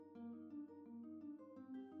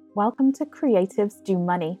Welcome to Creatives Do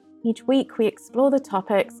Money. Each week, we explore the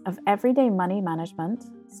topics of everyday money management,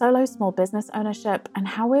 solo small business ownership, and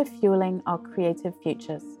how we're fueling our creative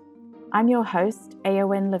futures. I'm your host,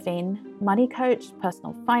 Eowyn Levine, money coach,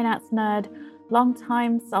 personal finance nerd,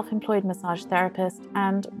 long-time self-employed massage therapist,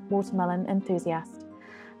 and watermelon enthusiast.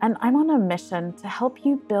 And I'm on a mission to help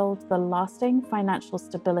you build the lasting financial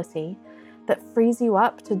stability that frees you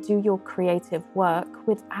up to do your creative work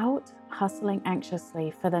without hustling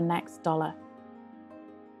anxiously for the next dollar.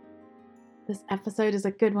 This episode is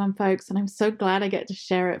a good one, folks, and I'm so glad I get to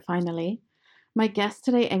share it finally. My guest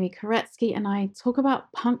today, Amy Koretsky, and I talk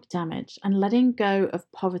about punk damage and letting go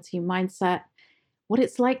of poverty mindset, what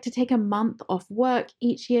it's like to take a month off work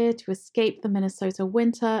each year to escape the Minnesota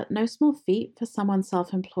winter, no small feat for someone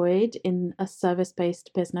self-employed in a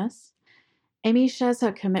service-based business. Amy shares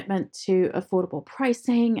her commitment to affordable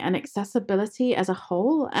pricing and accessibility as a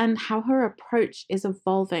whole and how her approach is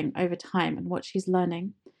evolving over time and what she's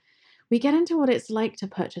learning. We get into what it's like to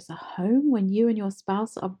purchase a home when you and your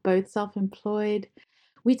spouse are both self-employed.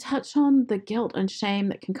 We touch on the guilt and shame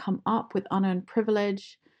that can come up with unearned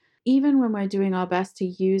privilege, even when we're doing our best to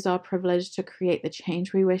use our privilege to create the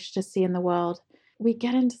change we wish to see in the world. We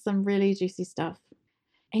get into some really juicy stuff.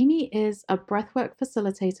 Amy is a breathwork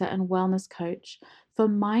facilitator and wellness coach for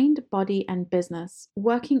mind, body, and business,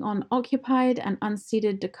 working on occupied and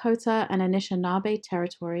unceded Dakota and Anishinaabe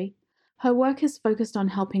territory. Her work is focused on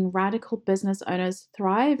helping radical business owners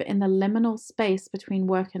thrive in the liminal space between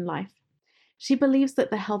work and life. She believes that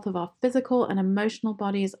the health of our physical and emotional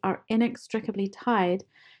bodies are inextricably tied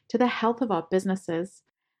to the health of our businesses,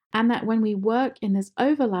 and that when we work in this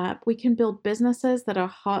overlap, we can build businesses that are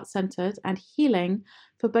heart-centered and healing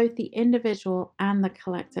for both the individual and the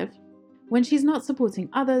collective. When she's not supporting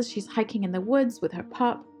others, she's hiking in the woods with her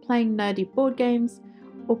pup, playing nerdy board games,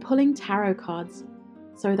 or pulling tarot cards.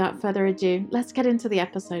 So without further ado, let's get into the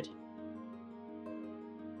episode.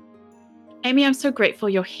 Amy, I'm so grateful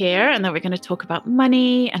you're here and that we're going to talk about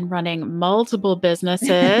money and running multiple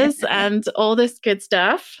businesses and all this good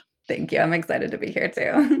stuff. Thank you. I'm excited to be here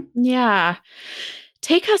too. Yeah.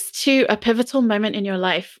 Take us to a pivotal moment in your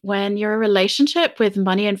life when your relationship with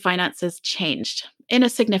money and finances changed in a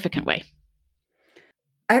significant way.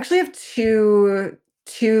 I actually have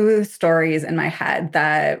two stories in my head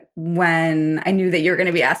that when I knew that you were going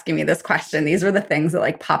to be asking me this question, these were the things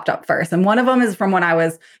that popped up first. And one of them is from when I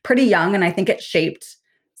was pretty young, and I think it shaped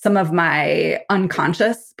some of my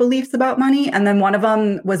unconscious beliefs about money. And then one of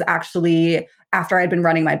them was actually after I'd been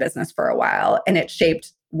running my business for a while, and it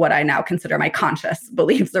shaped what I now consider my conscious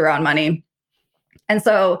beliefs around money. And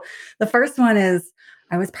so the first one is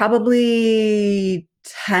I was probably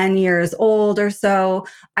 10 years old or so.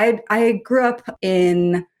 I grew up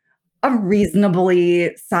in a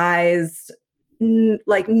reasonably sized,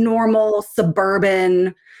 normal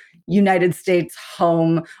suburban United States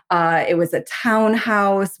home. It was a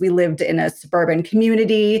townhouse. We lived in a suburban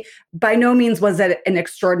community. By no means was it an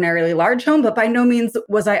extraordinarily large home, but by no means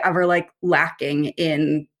was I ever lacking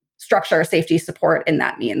in structure, safety, support in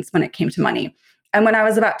that means when it came to money. And when I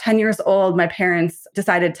was about 10 years old, my parents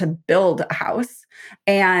decided to build a house.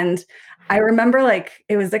 And I remember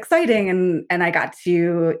it was exciting, and I got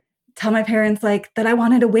to tell my parents that I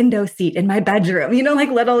wanted a window seat in my bedroom,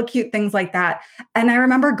 little cute things like that. And I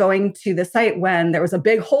remember going to the site when there was a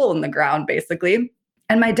big hole in the ground, basically.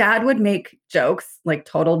 And my dad would make jokes,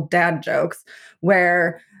 total dad jokes,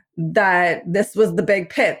 where that this was the big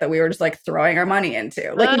pit that we were just throwing our money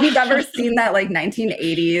into. If you've ever seen that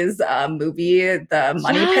 1980s movie, The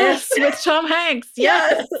Money Pit with Tom Hanks.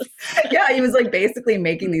 Yes. Yeah, he was basically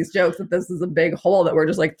making these jokes that this is a big hole that we're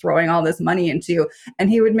just throwing all this money into. And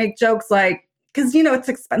he would make jokes because it's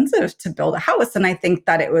expensive to build a house. And I think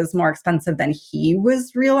that it was more expensive than he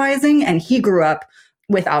was realizing. And he grew up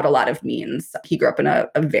without a lot of means. He grew up in a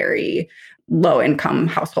very low income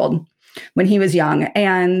household when he was young.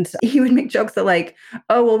 And he would make jokes that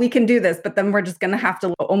oh, well, we can do this, but then we're just going to have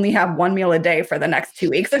to only have one meal a day for the next 2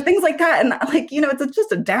 weeks or things like that. And it's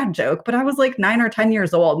just a dad joke. But I was 9 or 10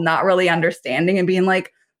 years old, not really understanding and being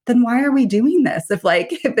then why are we doing this? If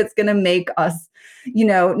it's going to make us,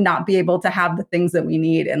 not be able to have the things that we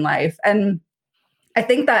need in life. And I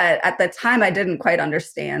think that at the time I didn't quite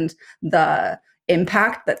understand the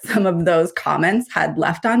impact that some of those comments had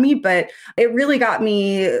left on me, but it really got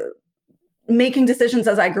me making decisions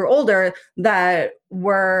as I grew older that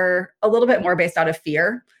were a little bit more based out of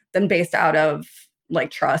fear than based out of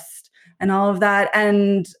trust and all of that.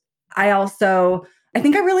 And I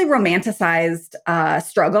think I really romanticized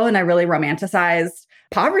struggle, and I really romanticized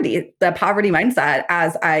poverty, the poverty mindset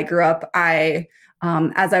as I grew up.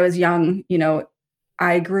 As I was young,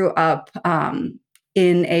 I grew up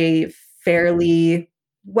in a fairly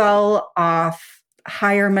well off,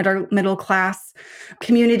 higher middle class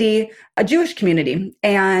community, a Jewish community.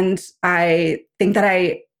 And I think that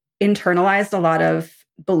I internalized a lot of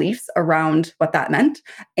beliefs around what that meant.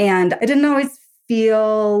 And I didn't always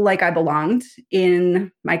feel like I belonged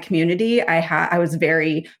in my community. I was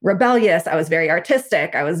very rebellious. I was very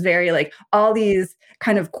artistic. I was very like all these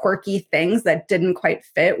kind of quirky things that didn't quite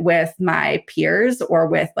fit with my peers or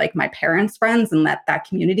with like my parents' friends and that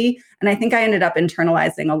community. And I think I ended up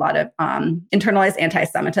internalizing a lot of internalized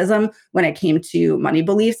anti-Semitism when it came to money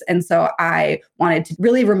beliefs. And so I wanted to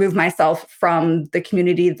really remove myself from the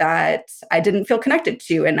community that I didn't feel connected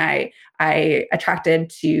to. And I attracted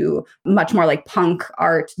to much more like punk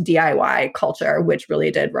art, DIY culture, which really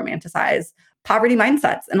did romanticize poverty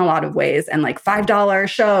mindsets in a lot of ways, and like $5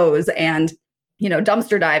 shows and,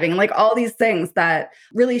 dumpster diving and like all these things that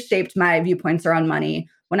really shaped my viewpoints around money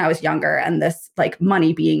when I was younger. And this like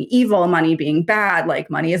money being evil, money being bad, like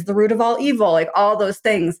money is the root of all evil, like all those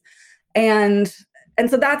things. And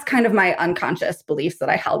so that's kind of my unconscious beliefs that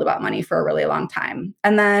I held about money for a really long time.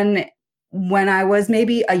 And then when I was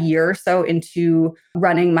maybe a year or so into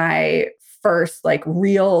running my first like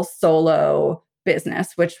real solo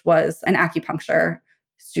business, which was an acupuncture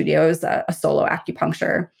studios, a solo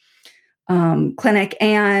acupuncture clinic.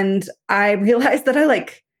 And I realized that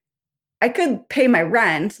I could pay my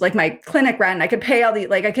rent, like my clinic rent. I could pay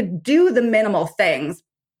I could do the minimal things,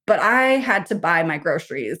 but I had to buy my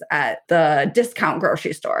groceries at the discount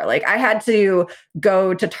grocery store. Like I had to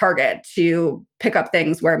go to Target to pick up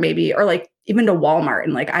things where maybe, or like even to Walmart.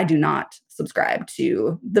 And like, I do not subscribe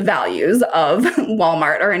to the values of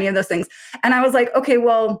Walmart or any of those things. And I was like, okay,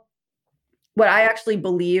 well, what I actually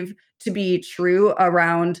believe to be true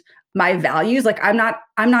around my values, like I'm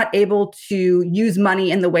not able to use money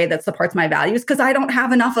in the way that supports my values because I don't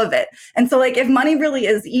have enough of it. And so like if money really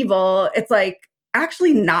is evil, it's like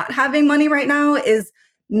actually not having money right now is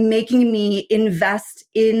making me invest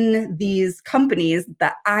in these companies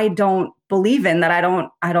that I don't believe in, that I don't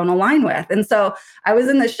align with. And so I was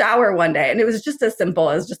in the shower one day and it was just as simple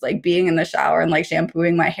as just like being in the shower and like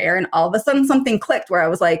shampooing my hair. And all of a sudden something clicked where I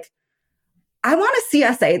was like, I want a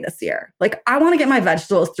CSA this year. Like I want to get my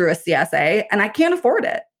vegetables through a CSA and I can't afford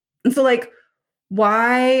it. And so like,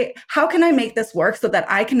 how can I make this work so that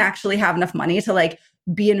I can actually have enough money to like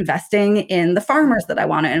be investing in the farmers that I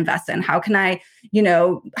want to invest in? How can I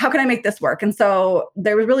make this work? And so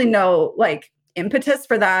there was really no like impetus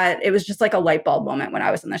for that. It was just like a light bulb moment when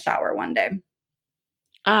I was in the shower one day.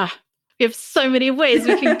 We have so many ways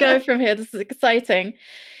we can go from here. This is exciting.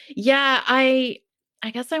 Yeah, I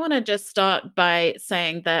guess I want to just start by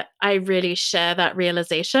saying that I really share that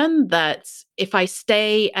realization that if I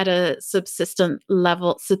stay at a subsistence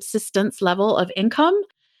level of income,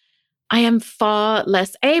 I am far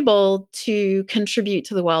less able to contribute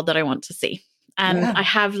to the world that I want to see. And I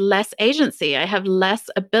have less agency. I have less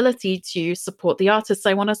ability to support the artists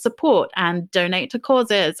I want to support and donate to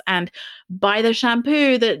causes and buy the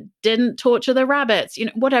shampoo that didn't torture the rabbits,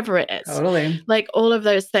 whatever it is. Totally. Like all of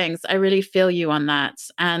those things, I really feel you on that.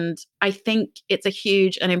 And I think it's a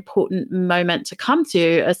huge and important moment to come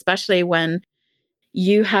to, especially when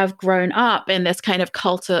you have grown up in this kind of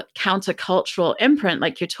countercultural imprint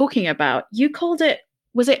like you're talking about. You called it,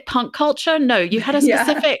 was it punk culture? No, you had a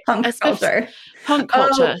specific punk culture. Punk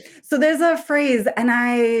culture. So there's a phrase, and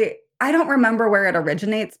I don't remember where it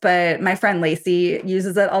originates, but my friend Lacey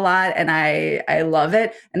uses it a lot, and I love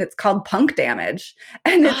it. And it's called punk damage,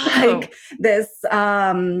 and it's like this.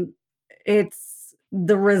 It's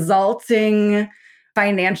the resulting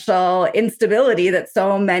financial instability that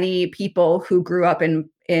so many people who grew up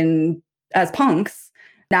in as punks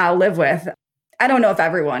now live with. I don't know if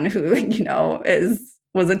everyone who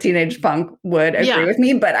was a teenage punk would agree with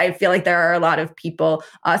me, but I feel like there are a lot of people,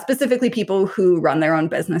 specifically people who run their own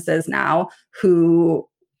businesses now, who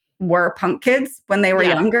were punk kids when they were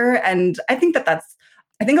younger. And I think I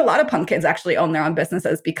think a lot of punk kids actually own their own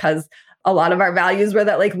businesses because a lot of our values were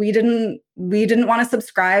that like we didn't want to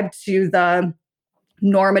subscribe to the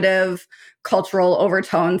normative cultural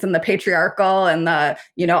overtones and the patriarchal and the,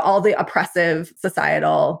 all the oppressive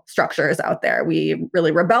societal structures out there. We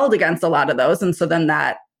really rebelled against a lot of those. And so then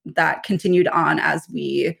that continued on as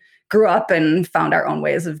we grew up and found our own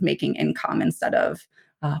ways of making income instead of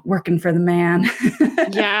working for the man.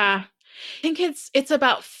 Yeah. I think it's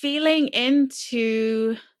about feeling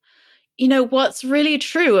into, what's really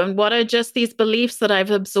true and what are just these beliefs that I've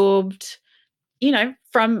absorbed,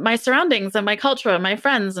 from my surroundings and my culture and my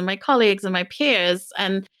friends and my colleagues and my peers.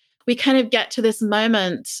 And we kind of get to this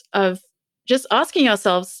moment of just asking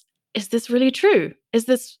ourselves, is this really true? Is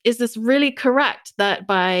this really correct that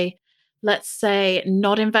by, let's say,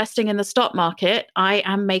 not investing in the stock market, I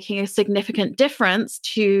am making a significant difference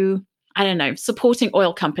to, I don't know, supporting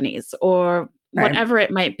oil companies or Right. whatever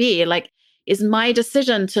it might be? Like, is my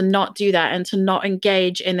decision to not do that and to not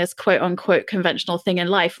engage in this quote unquote conventional thing in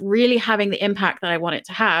life really having the impact that I want it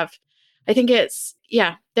to have? I think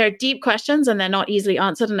yeah, they're deep questions and they're not easily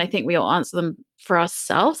answered. And I think we all answer them for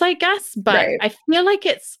ourselves, I guess. But Right. I feel like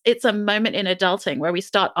it's a moment in adulting where we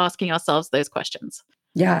start asking ourselves those questions.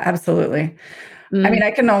 Yeah, absolutely. I mean, Mm,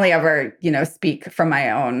 I can only ever, speak from my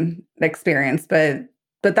own experience, but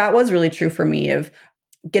that was really true for me of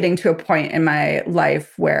getting to a point in my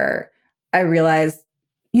life where I realized,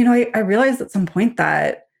 I realized at some point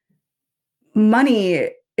that money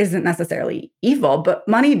isn't necessarily evil, but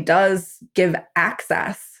money does give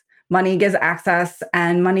access. Money gives access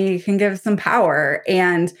and money can give some power.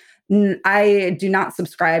 And I do not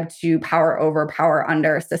subscribe to power over, power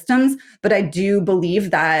under systems, but I do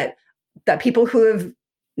believe that people who have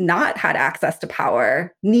not had access to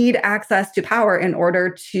power need access to power in order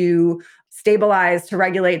to stabilize, to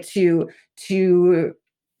regulate, to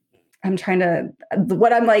I'm trying to,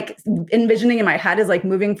 what I'm like envisioning in my head is like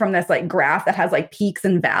moving from this like graph that has like peaks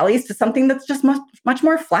and valleys to something that's just much, much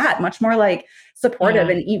more flat, much more like supportive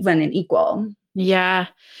yeah. and even and equal. Yeah.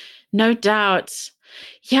 No doubt.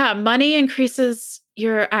 Yeah. Money increases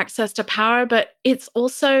your access to power, but it's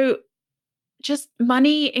also just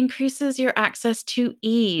money increases your access to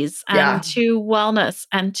ease and Yeah. to wellness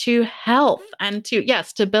and to health and to, yeah,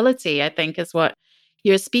 stability, I think is what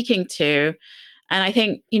you're speaking to. And I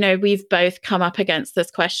think, we've both come up against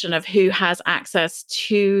this question of who has access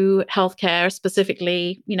to healthcare,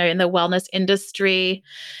 specifically, in the wellness industry,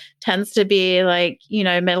 tends to be like,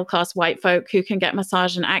 middle class white folk who can get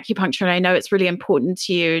massage and acupuncture. And I know it's really important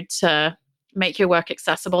to you to make your work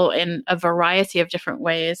accessible in a variety of different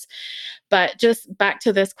ways. But just back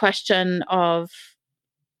to this question of,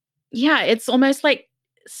 yeah, it's almost like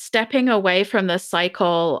stepping away from the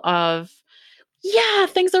cycle of, yeah,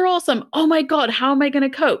 things are awesome. Oh my God, how am I going to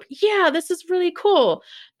cope? Yeah, this is really cool.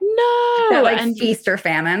 That No. like And feast or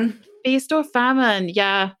famine. feast or famine.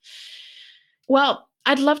 Yeah. Well,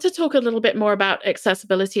 I'd love to talk a little bit more about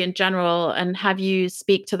accessibility in general and have you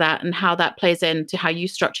speak to that and how that plays into how you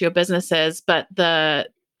structure your businesses. But the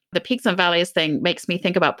peaks and valleys thing makes me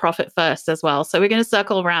think about profit first as well. So we're going to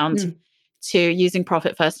circle around Mm. to using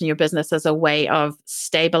profit first in your business as a way of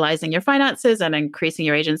stabilizing your finances and increasing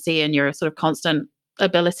your agency and your sort of constant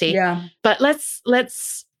ability. Yeah. But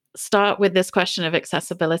let's start with this question of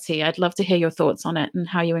accessibility. I'd love to hear your thoughts on it and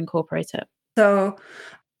how you incorporate it. So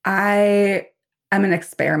I am an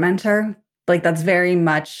experimenter. Like that's very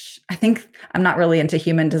much, I think I'm not really into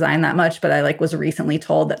human design that much, but I like was recently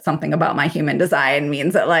told that something about my human design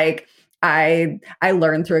means that like I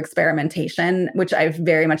learn through experimentation, which I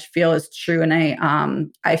very much feel is true.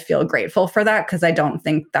 And I feel grateful for that because I don't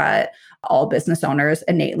think that all business owners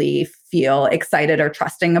innately feel excited or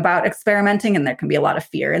trusting about experimenting. And there can be a lot of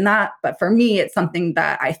fear in that. But for me, it's something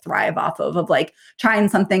that I thrive off of like trying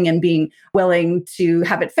something and being willing to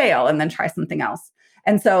have it fail and then try something else.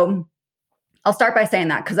 And so I'll start by saying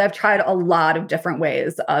that because I've tried a lot of different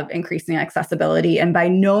ways of increasing accessibility. And by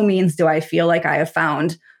no means do I feel like I have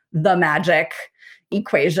found the magic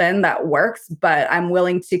equation that works, but I'm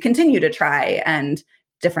willing to continue to try and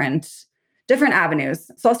different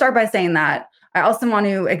avenues. So I'll start by saying that. I also want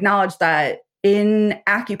to acknowledge that in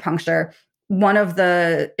acupuncture, one of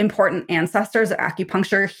the important ancestors of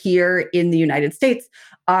acupuncture here in the United States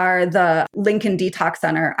are the Lincoln Detox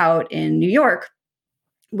Center out in New York,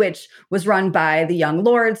 which was run by the Young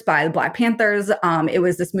Lords, by the Black Panthers. It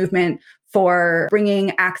was this movement for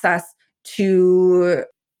bringing access to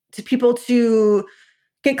people to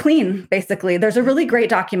get clean, basically. There's a really great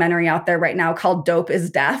documentary out there right now called Dope is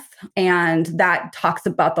Death. And that talks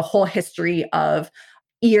about the whole history of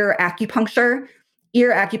ear acupuncture.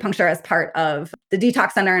 Ear acupuncture as part of the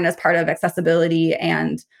detox center and as part of accessibility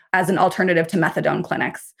and as an alternative to methadone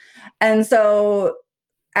clinics. And so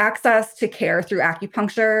access to care through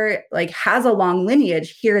acupuncture like has a long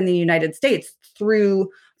lineage here in the United States through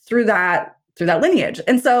that lineage.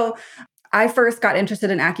 And so I first got interested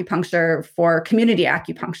in acupuncture for community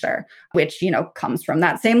acupuncture, which, comes from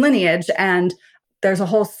that same lineage. And there's a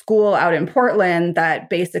whole school out in Portland that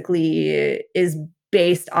basically is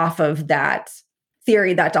based off of that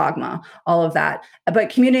theory, that dogma, all of that. But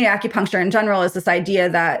community acupuncture in general is this idea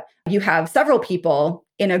that you have several people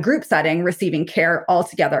in a group setting receiving care all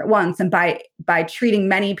together at once. And by treating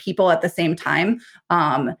many people at the same time,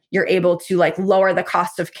 you're able to like lower the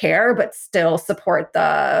cost of care, but still support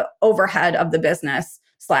the overhead of the business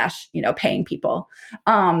slash, paying people.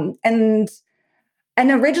 And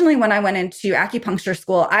originally when I went into acupuncture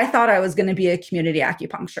school, I thought I was going to be a community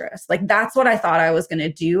acupuncturist. Like that's what I thought I was going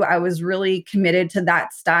to do. I was really committed to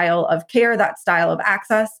that style of care, that style of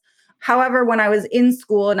access. However, when I was in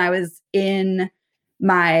school and I was in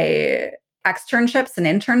my externships and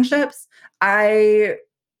internships, I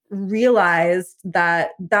realized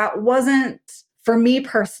that that wasn't, for me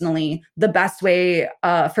personally, the best way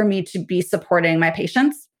for me to be supporting my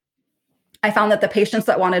patients. I found that the patients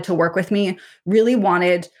that wanted to work with me really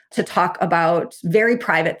wanted to talk about very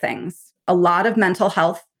private things, a lot of mental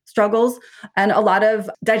health struggles and a lot of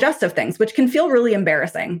digestive things, which can feel really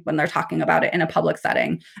embarrassing when they're talking about it in a public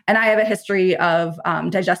setting. And I have a history of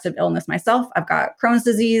digestive illness myself. I've got Crohn's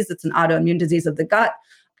disease. It's an autoimmune disease of the gut.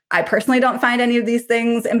 I personally don't find any of these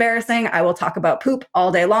things embarrassing. I will talk about poop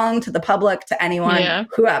all day long to the public, to anyone,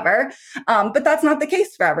 whoever. But that's not the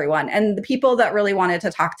case for everyone. And the people that really wanted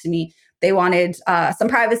to talk to me, they wanted some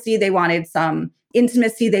privacy. They wanted some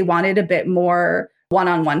intimacy. They wanted a bit more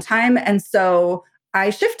one-on-one time. And so I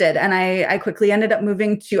shifted and I quickly ended up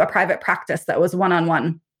moving to a private practice that was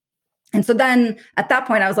one-on-one. And so then at that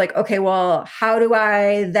point, I was like, okay, well, how do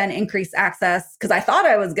I then increase access? Because I thought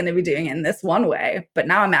I was going to be doing it in this one way, but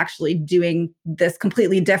now I'm actually doing this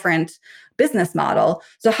completely different business model.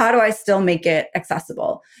 So how do I still make it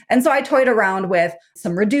accessible? And so I toyed around with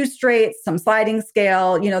some reduced rates, some sliding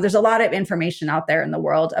scale. There's a lot of information out there in the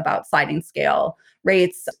world about sliding scale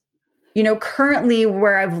rates. Currently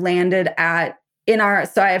where I've landed at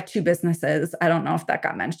so I have two businesses. I don't know if that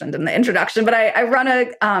got mentioned in the introduction, but I run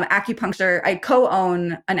I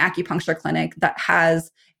co-own an acupuncture clinic that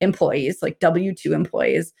has employees, like W-2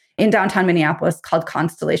 employees in downtown Minneapolis called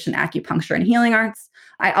Constellation Acupuncture and Healing Arts.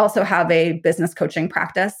 I also have a business coaching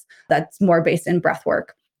practice that's more based in breath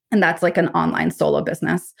work. And that's like an online solo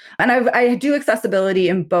business. And I do accessibility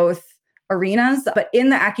in both arenas, but in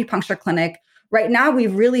the acupuncture clinic, right now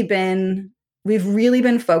we've really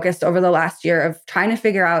been focused over the last year of trying to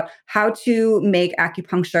figure out how to make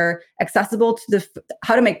acupuncture accessible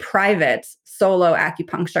how to make private solo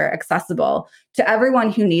acupuncture accessible to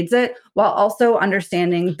everyone who needs it, while also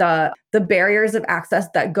understanding the barriers of access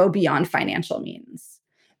that go beyond financial means.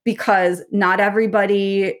 Because not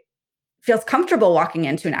everybody feels comfortable walking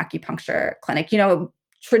into an acupuncture clinic.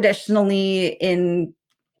 Traditionally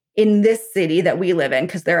in this city that we live in,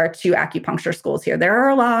 because there are two acupuncture schools here, there are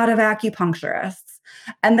a lot of acupuncturists.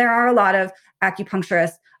 And there are a lot of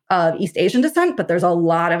acupuncturists of East Asian descent, but there's a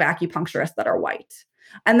lot of acupuncturists that are white.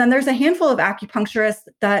 And then there's a handful of acupuncturists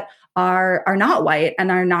that are not white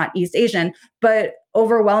and are not East Asian, but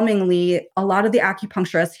overwhelmingly, a lot of the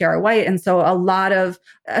acupuncturists here are white. And so I've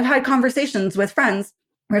had conversations with friends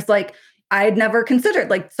where it's like, I'd never considered,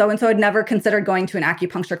 like, so-and-so had never considered going to an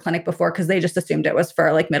acupuncture clinic before because they just assumed it was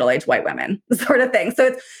for like middle-aged white women sort of thing. So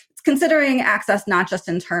it's considering access, not just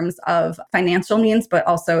in terms of financial means, but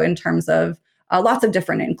also in terms of lots of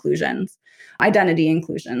different inclusions, identity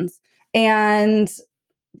inclusions. And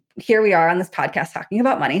here we are on this podcast talking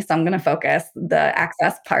about money. So I'm going to focus the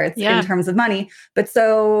access parts in terms of money. But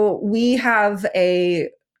so we have a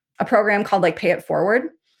program called like Pay It Forward.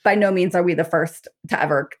 By no means are we the first to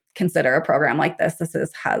ever consider a program like this.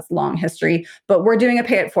 Has long history, but we're doing a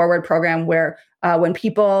Pay It Forward program where when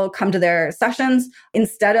people come to their sessions,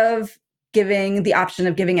 instead of giving the option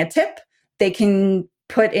of giving a tip, they can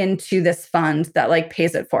put into this fund that like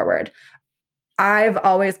pays it forward. I've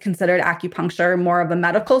always considered acupuncture more of a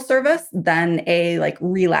medical service than a like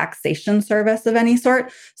relaxation service of any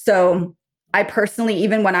sort. So I personally,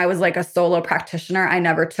 even when I was like a solo practitioner, I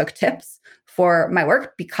never took tips for my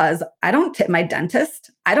work because I don't tip my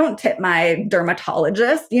dentist. I don't tip my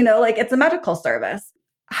dermatologist, like it's a medical service.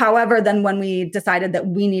 However, then when we decided that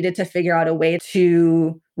we needed to figure out a way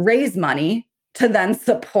to raise money to then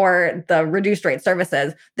support the reduced rate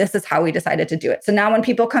services, this is how we decided to do it. So now when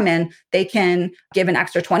people come in, they can give an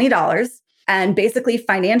extra $20. And basically,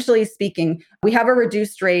 financially speaking, we have a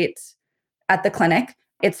reduced rate at the clinic.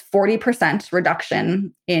 It's 40%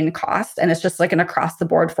 reduction in cost. And it's just like an across the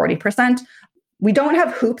board 40%. We don't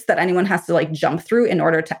have hoops that anyone has to like jump through in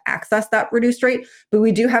order to access that reduced rate, but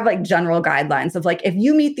we do have like general guidelines of like, if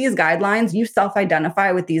you meet these guidelines, you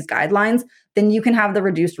self-identify with these guidelines, then you can have the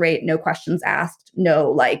reduced rate, no questions asked, no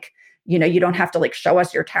like, you don't have to like show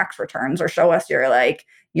us your tax returns or show us your like,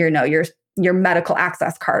 your medical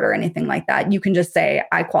access card or anything like that. You can just say,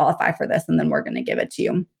 I qualify for this, and then we're going to give it to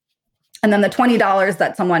you. And then the $20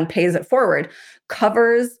 that someone pays it forward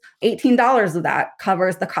covers $18 of that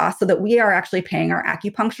covers the cost, so that we are actually paying our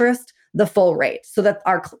acupuncturist the full rate, so that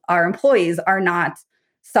our employees are not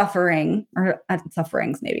suffering, or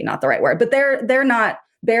suffering's maybe not the right word, but they're not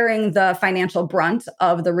bearing the financial brunt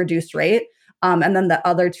of the reduced rate. And then the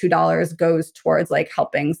other $2 goes towards like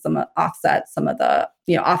helping some offset some of the,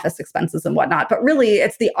 office expenses and whatnot. But really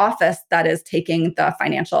it's the office that is taking the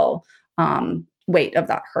financial weight of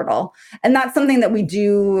that hurdle. And that's something that we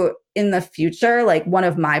do in the future. Like one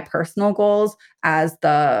of my personal goals as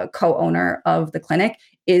the co-owner of the clinic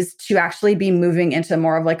is to actually be moving into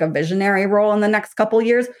more of like a visionary role in the next couple of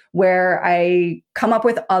years, where I come up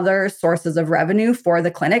with other sources of revenue for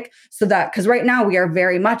the clinic, so that, because right now we are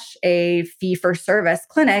very much a fee for service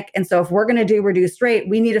clinic. And so if we're going to do reduced rate,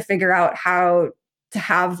 we need to figure out how to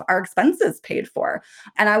have our expenses paid for.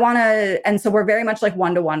 And so we're very much like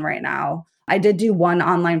one-to-one right now. I did do one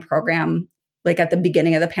online program like at the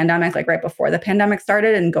beginning of the pandemic, like right before the pandemic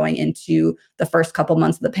started and going into the first couple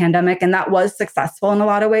months of the pandemic. And that was successful in a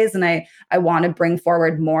lot of ways. And I want to bring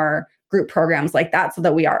forward more group programs like that so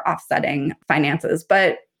that we are offsetting finances.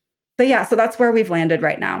 But yeah, so that's where we've landed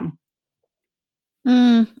right now.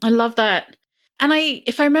 I love that. And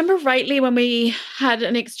if I remember rightly, when we had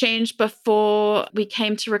an exchange before we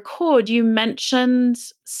came to record, you mentioned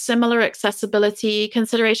similar accessibility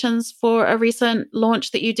considerations for a recent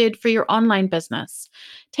launch that you did for your online business.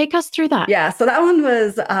 Take us through that. Yeah, so that one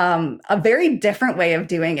was a very different way of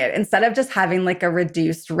doing it. Instead of just having like a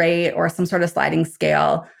reduced rate or some sort of sliding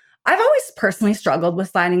scale, I've always personally struggled with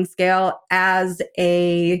sliding scale as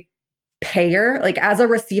a payer, like as a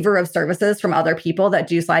receiver of services from other people that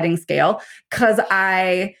do sliding scale, because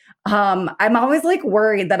I'm always like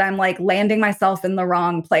worried that I'm like landing myself in the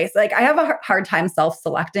wrong place. Like I have a hard time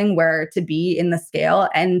self-selecting where to be in the scale.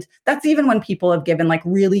 And that's even when people have given like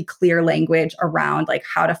really clear language around like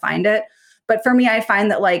how to find it. But for me, I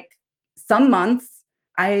find that like some months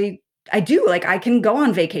I do, like I can go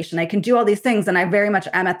on vacation, I can do all these things, and I very much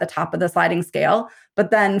am at the top of the sliding scale. But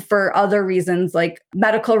then for other reasons, like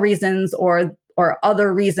medical reasons or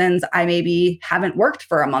other reasons, I maybe haven't worked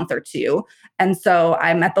for a month or two. And so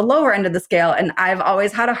I'm at the lower end of the scale, and I've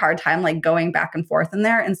always had a hard time like going back and forth in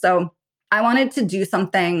there. And so I wanted to do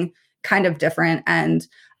something kind of different. And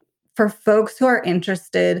for folks who are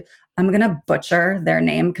interested, I'm going to butcher their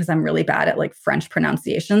name because I'm really bad at like French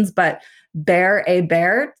pronunciations, but Bear a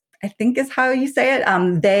Bear, I think is how you say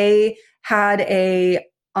it. They had a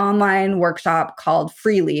online workshop called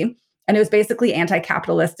Freely, and it was basically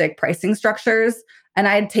anti-capitalistic pricing structures. And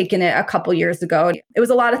I had taken it a couple years ago. It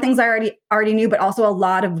was a lot of things I already knew, but also a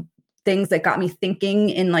lot of things that got me thinking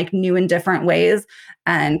in like new and different ways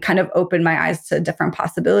and kind of opened my eyes to different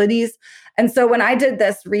possibilities. And so when I did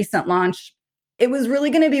this recent launch, it was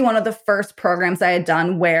really going to be one of the first programs I had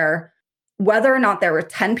done where whether or not there were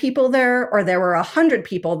 10 people there or there were 100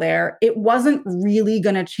 people there, it wasn't really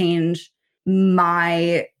going to change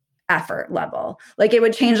my effort level. Like it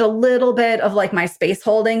would change a little bit of like my space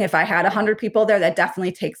holding. If I had 100 people there, that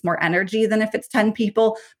definitely takes more energy than if it's 10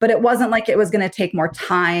 people. But it wasn't like it was going to take more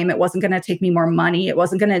time. It wasn't going to take me more money. It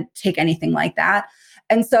wasn't going to take anything like that.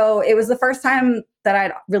 And so it was the first time that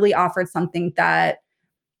I'd really offered something that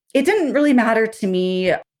it didn't really matter to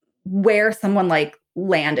me where someone like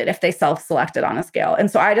landed if they self-selected on a scale. And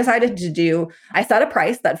so I decided I set a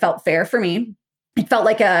price that felt fair for me. It felt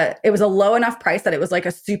like it was a low enough price that it was like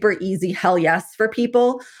a super easy hell yes for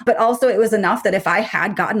people. But also it was enough that if I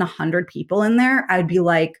had gotten 100 people in there, I'd be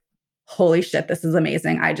like, holy shit, this is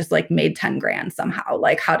amazing. I just like made 10 grand somehow.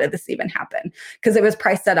 Like, how did this even happen? Because it was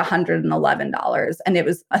priced at $111 and it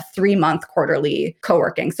was a 3-month quarterly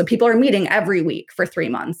co-working. So people are meeting every week for 3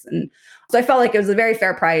 months. And so I felt like it was a very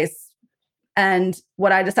fair price. And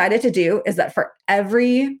what I decided to do is that for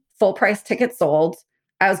every full price ticket sold,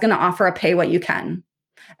 I was going to offer a pay what you can,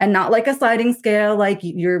 and not like a sliding scale, like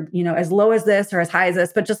you're, as low as this or as high as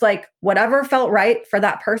this, but just like whatever felt right for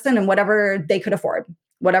that person and whatever they could afford,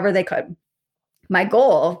 whatever they could. My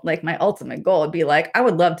goal, like my ultimate goal would be like, I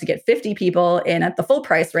would love to get 50 people in at the full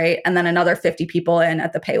price rate and then another 50 people in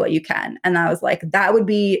at the pay what you can. And I was like, that would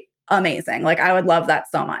be amazing. Like I would love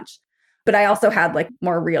that so much. But I also had like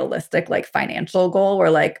more realistic, like financial goal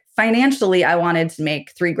where like financially I wanted to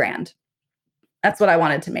make $3,000. That's what I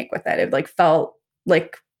wanted to make with it. It like felt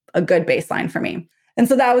like a good baseline for me. And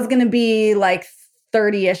so that was going to be like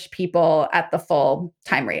 30-ish people at the full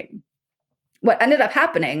time rate. What ended up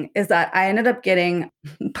happening is that I ended up getting,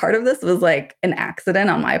 part of this was like an accident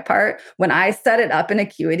on my part. When I set it up in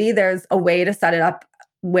Acuity, there's a way to set it up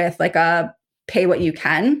with like a pay what you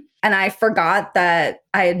can. And I forgot that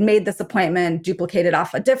I had made this appointment, duplicated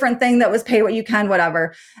off a different thing that was pay what you can,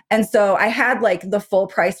 whatever. And so I had like the full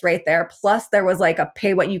price right there. Plus there was like a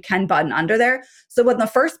pay what you can button under there. So when the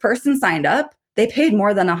first person signed up, they paid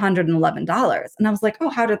more than $111. And I was like, oh,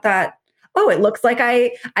 how did that? oh, it looks like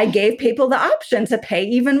I gave people the option to pay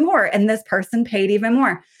even more, and this person paid even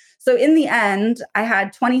more. So in the end, I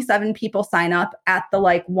had 27 people sign up at the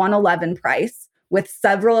like 111 price, with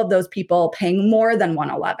several of those people paying more than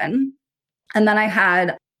 111. And then I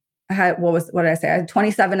had what did I say? I had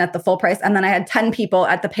 27 at the full price. And then I had 10 people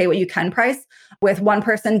at the pay what you can price, with one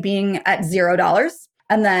person being at $0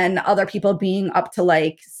 and then other people being up to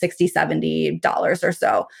like $60, $70 or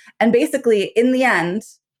so. And basically in the end,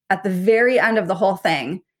 at the very end of the whole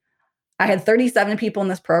thing, I had 37 people in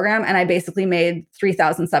this program and I basically made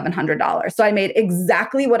 $3,700. So I made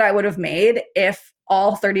exactly what I would have made if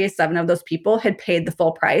all 37 of those people had paid the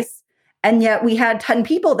full price. And yet we had 10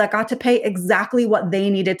 people that got to pay exactly what they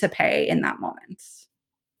needed to pay in that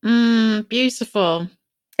moment. Beautiful.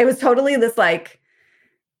 It was totally this like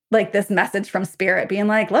this message from spirit being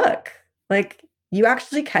like, look, like you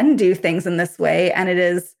actually can do things in this way. And it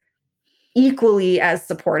is equally as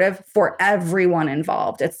supportive for everyone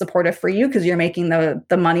involved. It's supportive for you because you're making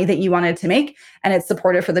the money that you wanted to make. And it's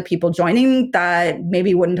supportive for the people joining that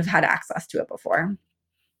maybe wouldn't have had access to it before.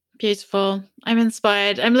 Beautiful. I'm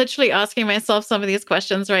inspired. I'm literally asking myself some of these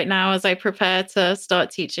questions right now as I prepare to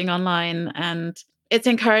start teaching online. And it's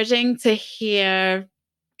encouraging to hear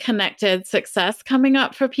connected success coming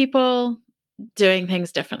up for people doing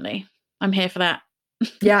things differently. I'm here for that.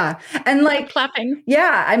 Yeah. And like clapping.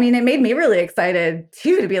 Yeah. I mean, it made me really excited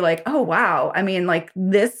too to be like, oh, wow. I mean, like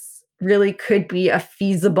this really could be a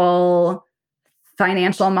feasible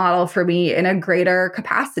financial model for me in a greater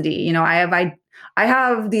capacity. You know, I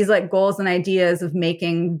have these like goals and ideas of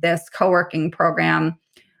making this co-working program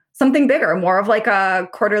something bigger, more of like a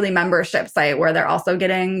quarterly membership site where they're also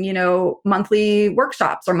getting, you know, monthly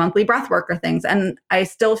workshops or monthly breath work or things. And I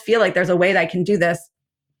still feel like there's a way that I can do this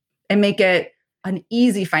and make it an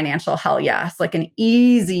easy financial hell yes, like an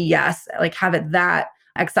easy yes, like have it that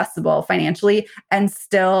accessible financially and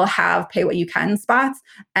still have pay what you can spots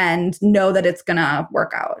and know that it's going to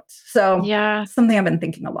work out. So yeah, something I've been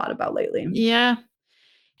thinking a lot about lately. Yeah.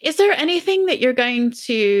 Is there anything that you're going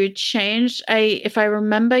to change? If I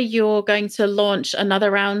remember, you're going to launch another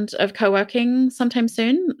round of co-working sometime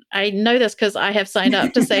soon. I know this because I have signed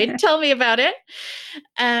up to say, tell me about it.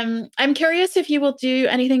 I'm curious if you will do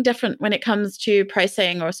anything different when it comes to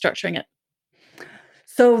pricing or structuring it.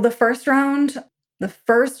 So the first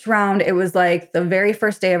round, it was like the very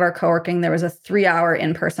first day of our co-working, there was a 3-hour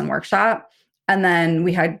in-person workshop. And then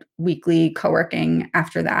we had weekly co-working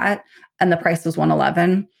after that. And the price was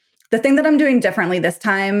 $111. The thing that I'm doing differently this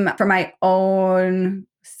time for my own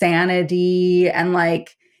sanity and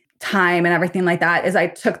like time and everything like that is I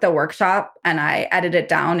took the workshop and I edited it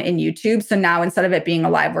down in YouTube. So now instead of it being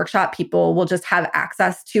a live workshop, people will just have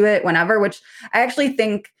access to it whenever, which I actually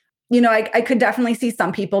think, you know, I could definitely see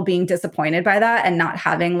some people being disappointed by that and not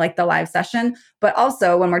having like the live session. But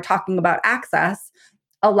also when we're talking about access,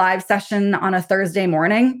 a live session on a Thursday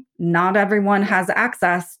morning, not everyone has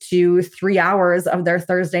access to 3 hours of their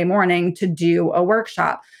Thursday morning to do a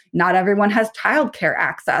workshop. Not everyone has childcare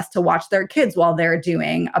access to watch their kids while they're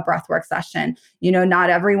doing a breathwork session. You know,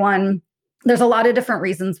 not everyone, there's a lot of different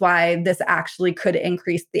reasons why this actually could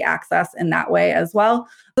increase the access in that way as well.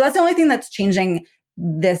 So that's the only thing that's changing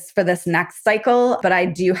this for this next cycle. But I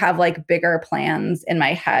do have like bigger plans in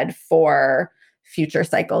my head for future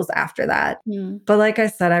cycles after that. But like I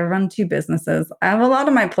said, I run 2 businesses. I have a lot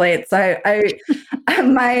on my plate. So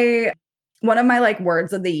one of my like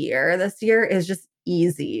words of the year this year is just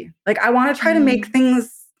easy. Like I want to try to make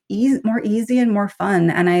things more easy and more fun.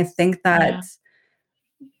 And I think that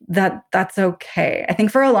that's okay. I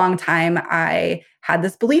think for a long time, I had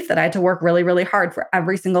this belief that I had to work really, really hard for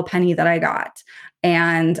every single penny that I got.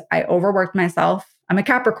 And I overworked myself. I'm a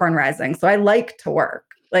Capricorn rising, so I like to work.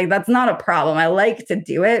 Like that's not a problem. I like to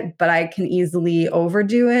do it, but I can easily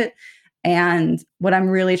overdo it. And what I'm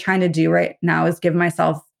really trying to do right now is give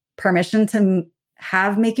myself permission to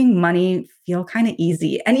have making money feel kind of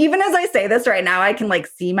easy. And even as I say this right now, I can like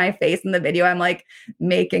see my face in the video. I'm like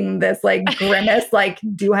making this like grimace, like,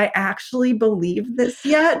 do I actually believe this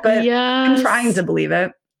yet? But I'm trying to believe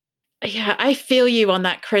it. Yeah, I feel you on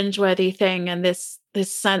that cringeworthy thing and this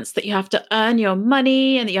sense that you have to earn your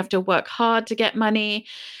money and that you have to work hard to get money.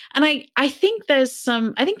 And I think there's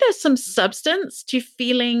some substance to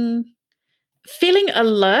feeling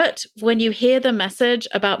alert when you hear the message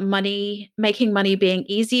about money, making money being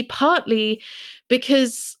easy, partly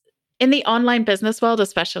because in the online business world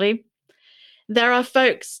especially, there are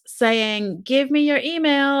folks saying, give me your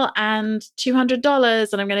email and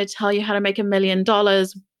 $200 and I'm going to tell you how to make $1 million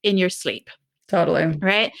in your sleep. Totally.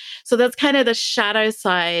 right? So that's kind of the shadow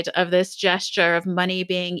side of this gesture of money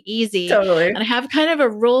being easy. And Totally. I have kind of a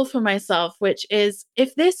rule for myself, which is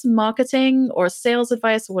if this marketing or sales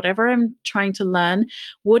advice or whatever I'm trying to learn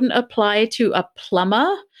wouldn't apply to a plumber,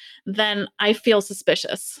 then I feel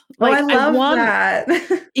suspicious. Oh, I Like I love want,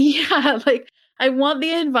 that. yeah, like I want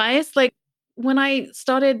the advice. Like when I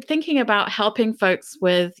started thinking about helping folks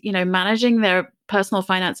with, managing their personal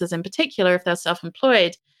finances in particular, if they're self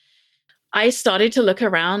employed, I started to look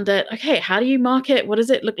around at, okay, how do you market? What does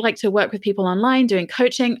it look like to work with people online doing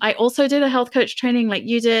coaching? I also did a health coach training like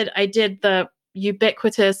you did. I did the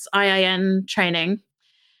ubiquitous IIN training.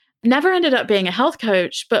 Never ended up being a health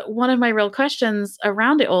coach, but one of my real questions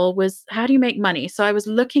around it all was, how do you make money? So I was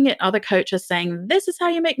looking at other coaches saying, this is how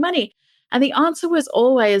you make money. And the answer was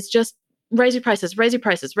always just raise your prices, raise your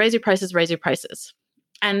prices, raise your prices, raise your prices.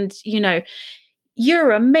 And,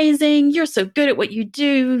 you're amazing. You're so good at what you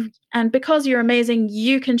do. And because you're amazing,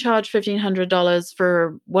 you can charge $1,500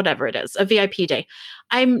 for whatever it is, a VIP day.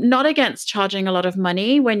 I'm not against charging a lot of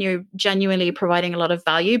money when you're genuinely providing a lot of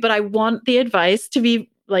value, but I want the advice to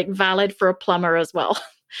be like valid for a plumber as well.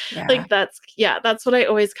 Yeah. Like that's what I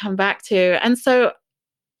always come back to. And so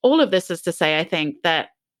all of this is to say, I think that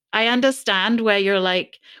I understand where you're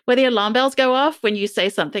like, where the alarm bells go off when you say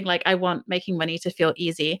something like, I want making money to feel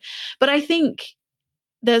easy. But I think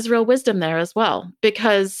there's real wisdom there as well,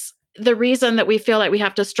 because the reason that we feel like we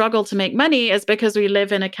have to struggle to make money is because we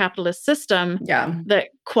live in a capitalist system Yeah. that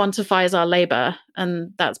quantifies our labor,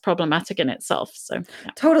 and that's problematic in itself. So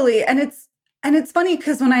yeah. Totally. And it's funny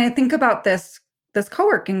because when I think about this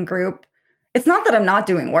co-working group, it's not that I'm not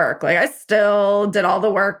doing work. Like I still did all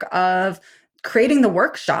the work of creating the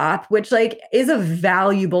workshop, which like is a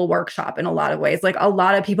valuable workshop in a lot of ways. Like a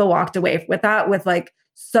lot of people walked away with that with like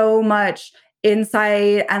so much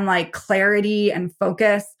insight and like clarity and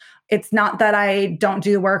focus. It's not that I don't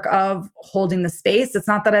do the work of holding the space. It's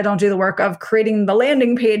not that I don't do the work of creating the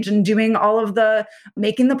landing page and doing all of the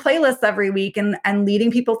making the playlists every week and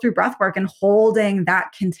leading people through breath work and holding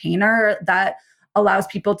that container that allows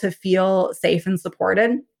people to feel safe and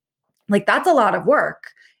supported. Like that's a lot of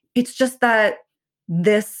work. It's just that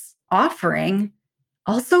this offering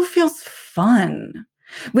also feels fun,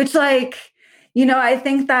 which I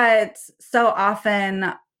think that so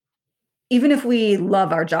often, even if we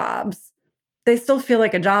love our jobs, they still feel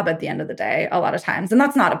like a job at the end of the day, a lot of times. And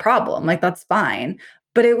that's not a problem. Like, that's fine.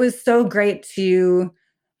 But it was so great to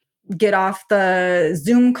get off the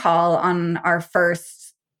Zoom call on our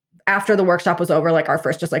first, after the workshop was over, like our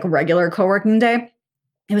first just like regular co-working day.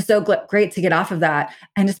 It was so great to get off of that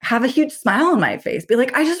and just have a huge smile on my face. Be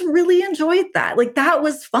like, I just really enjoyed that. Like, that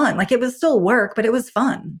was fun. Like, it was still work, but it was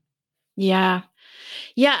fun. Yeah.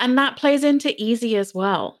 Yeah. And that plays into easy as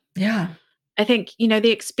well. Yeah. I think,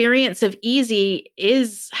 the experience of easy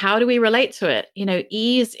is, how do we relate to it?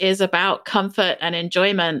 Ease is about comfort and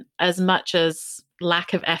enjoyment as much as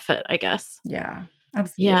lack of effort, I guess. Yeah.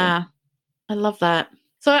 Absolutely. Yeah. I love that.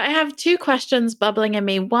 So I have two questions bubbling in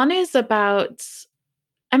me. One is about,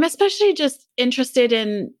 I'm especially just interested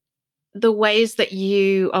in the ways that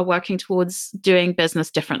you are working towards doing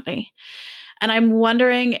business differently. And I'm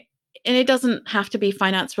wondering, and it doesn't have to be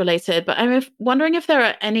finance related, but I'm wondering if there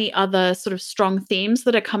are any other sort of strong themes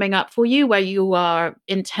that are coming up for you where you are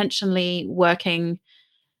intentionally working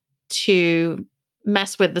to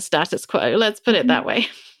mess with the status quo. Let's put it that way.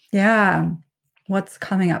 Yeah. What's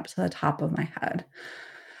coming up to the top of my head?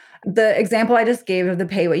 The example I just gave of the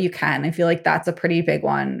pay what you can, I feel like that's a pretty big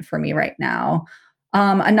one for me right now.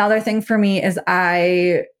 Another thing for me is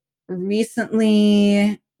I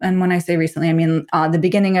recently, and when I say recently, I mean the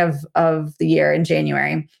beginning of the year in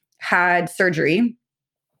January, had surgery,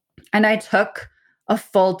 and I took a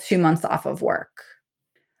full 2 months off of work.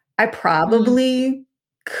 I probably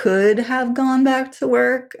could have gone back to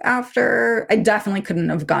work after. I definitely couldn't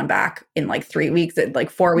have gone back in like 3 weeks.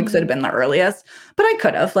 Like 4 weeks would have been the earliest, but I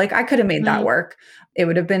could have. Like I could have made that work. It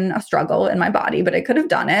would have been a struggle in my body, but I could have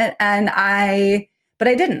done it. But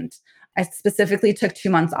I didn't. I specifically took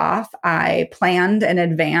 2 months off. I planned in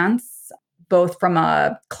advance, both from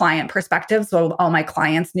a client perspective. So all my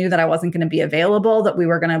clients knew that I wasn't going to be available, that we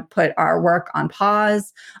were going to put our work on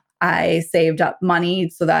pause. I saved up money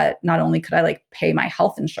so that not only could I like pay my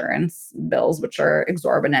health insurance bills, which are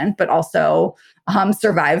exorbitant, but also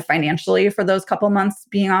survive financially for those couple months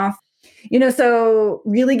being off. So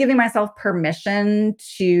really giving myself permission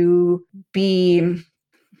to be,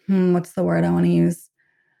 what's the word I want to use?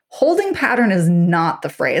 Holding pattern is not the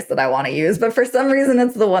phrase that I want to use, but for some reason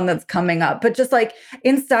it's the one that's coming up. But just like,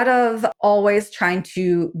 instead of always trying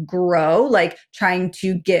to grow, like trying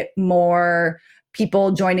to get more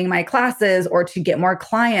people joining my classes or to get more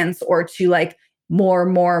clients or to like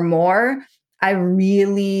more, I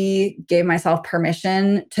really gave myself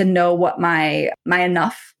permission to know what my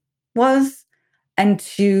enough was and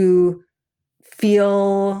to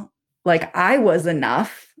feel like I was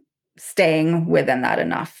enough staying within that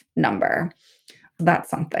enough number. That's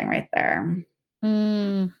something right there.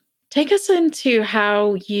 Take us into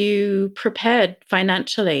how you prepared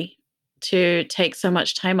financially to take so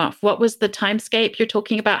much time off. What was the timescape you're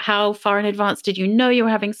talking about? How far in advance did you know you were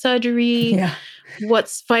having surgery? Yeah.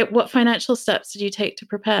 What financial steps did you take to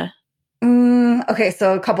prepare? Okay,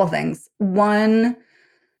 so a couple things. One,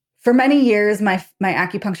 for many years, my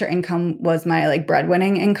acupuncture income was my like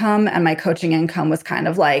breadwinning income, and my coaching income was kind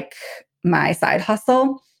of like my side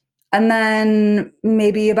hustle. And then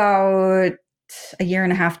maybe about a year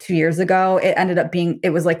and a half, 2 years ago, it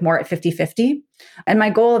was like more at 50-50. And my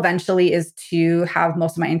goal eventually is to have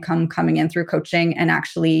most of my income coming in through coaching and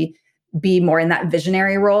actually be more in that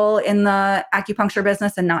visionary role in the acupuncture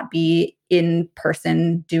business and not be in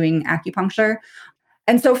person doing acupuncture.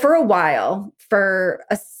 And so for a while, for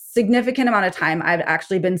a significant amount of time, I've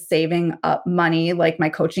actually been saving up money, like my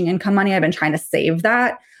coaching income money. I've been trying to save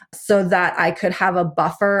that so that I could have a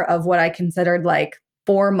buffer of what I considered like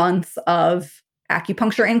 4 months of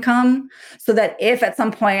acupuncture income, so that if at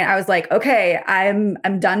some point I was like, okay, I'm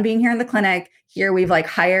done being here in the clinic. Here we've like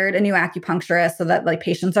hired a new acupuncturist so that like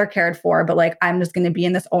patients are cared for, but like I'm just going to be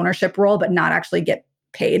in this ownership role, but not actually get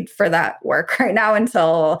paid for that work right now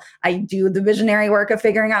until I do the visionary work of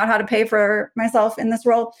figuring out how to pay for myself in this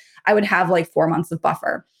role. I would have like 4 months of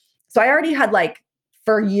buffer. So I already had like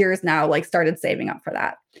for years now, like started saving up for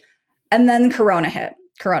that. And then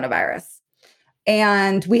coronavirus.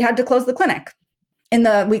 And we had to close the clinic.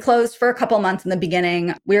 We closed for a couple months in the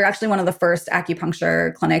beginning. We were actually one of the first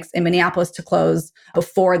acupuncture clinics in Minneapolis to close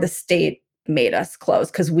before the state made us close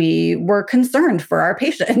because we were concerned for our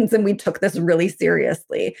patients and we took this really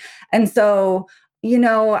seriously. And so,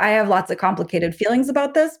 I have lots of complicated feelings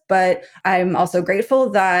about this, but I'm also grateful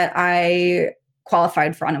that I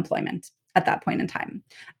qualified for unemployment at that point in time.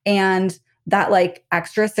 And that like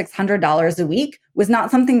extra $600 a week was not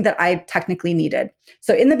something that I technically needed.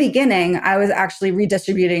 So in the beginning, I was actually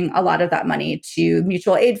redistributing a lot of that money to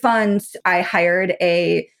mutual aid funds. I hired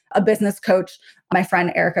a business coach, my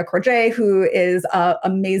friend Erica Cordray, who is an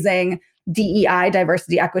amazing DEI,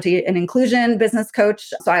 diversity, equity, and inclusion business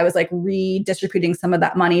coach. So I was like redistributing some of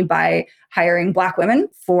that money by hiring Black women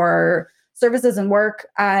for services and work.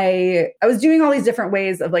 I was doing all these different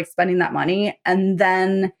ways of like spending that money. And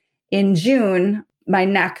then in June, my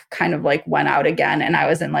neck kind of like went out again and I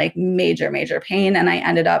was in like major pain. And I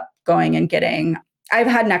ended up going and I've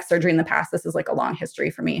had neck surgery in the past. This is like a long history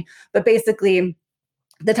for me. But basically,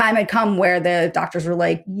 the time had come where the doctors were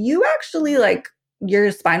like, you actually like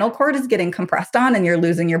your spinal cord is getting compressed on and you're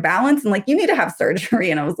losing your balance and like you need to have surgery.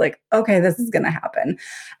 And I was like, okay, this is going to happen.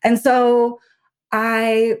 And so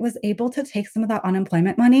I was able to take some of that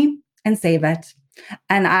unemployment money and save it.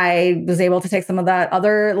 And I was able to take some of that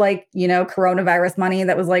other coronavirus money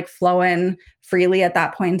that was like flowing freely at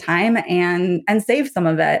that point in time and save some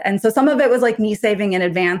of it. And so some of it was like me saving in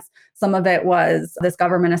advance. Some of it was this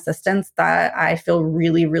government assistance that I feel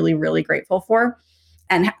really, really, really grateful for.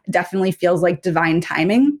 And definitely feels like divine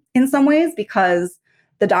timing in some ways because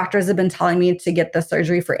the doctors have been telling me to get the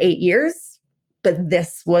surgery for 8 years. But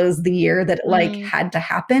this was the year that it had to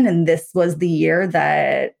happen. And this was the year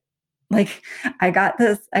that I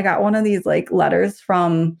got one of these like letters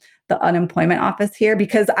from the unemployment office here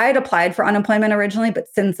because I had applied for unemployment originally, but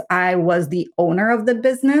since I was the owner of the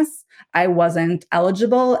business, I wasn't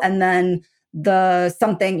eligible. And then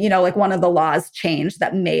one of the laws changed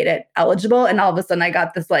that made it eligible. And all of a sudden I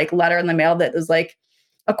got this like letter in the mail that was like,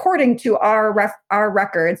 according to our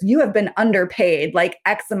records, you have been underpaid like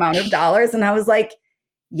X amount of dollars. And I was like,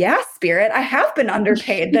 yeah, Spirit, I have been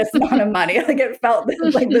underpaid this amount of money. Like it felt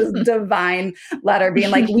like this divine letter being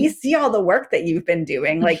like, we see all the work that you've been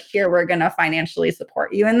doing. Like here, we're going to financially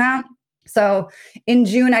support you in that. So in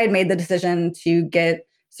June, I had made the decision to get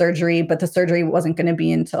surgery, but the surgery wasn't going to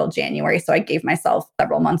be until January. So I gave myself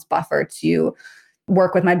several months buffer to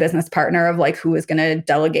work with my business partner of like who was going to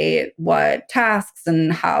delegate what tasks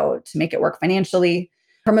and how to make it work financially.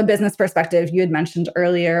 From a business perspective, you had mentioned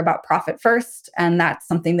earlier about profit first, and that's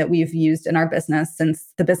something that we've used in our business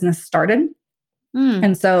since the business started.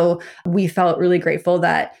 And so we felt really grateful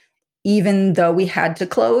that even though we had to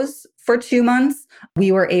close for 2 months,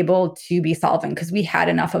 we were able to be solvent because we had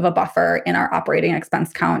enough of a buffer in our operating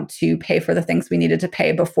expense count to pay for the things we needed to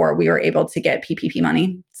pay before we were able to get PPP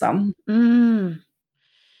money. So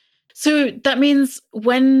So that means,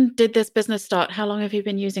 when did this business start? How long have you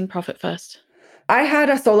been using Profit First? I had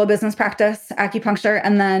a solo business practice, acupuncture,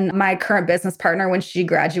 and then my current business partner, when she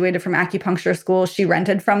graduated from acupuncture school, she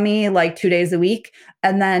rented from me like 2 days a week.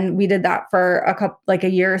 And then we did that for like a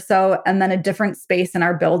year or so. And then a different space in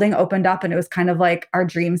our building opened up, and it was kind of like our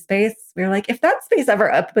dream space. We were like, if that space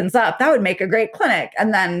ever opens up, that would make a great clinic.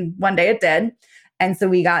 And then one day it did. And so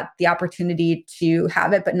we got the opportunity to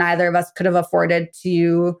have it, but neither of us could have afforded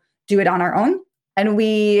to do it on our own. And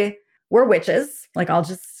we're witches. Like, I'll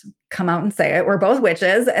just come out and say it. We're both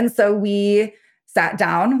witches. And so we sat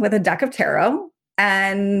down with a deck of tarot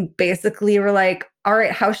and basically were like, all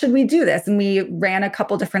right, how should we do this? And we ran a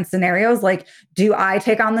couple different scenarios. Like, do I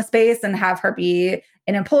take on the space and have her be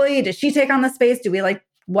an employee? Does she take on the space? Do we like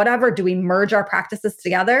whatever? Do we merge our practices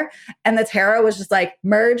together? And the tarot was just like,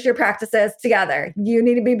 merge your practices together. You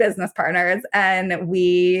need to be business partners. And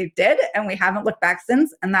we did. And we haven't looked back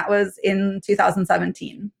since. And that was in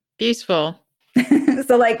 2017. Beautiful.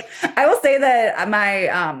 So like, I will say that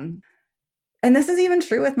and this is even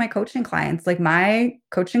true with my coaching clients, like my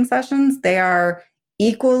coaching sessions, they are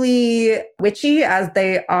equally witchy as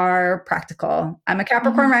they are practical. I'm a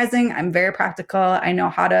Capricorn rising. I'm very practical. I know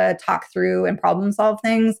how to talk through and problem solve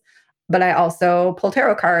things, but I also pull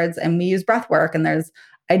tarot cards and we use breath work. And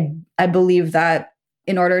I believe that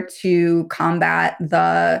in order to combat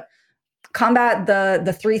the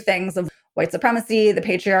three things of white supremacy, the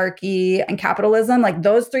patriarchy, and capitalism, like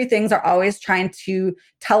those three things are always trying to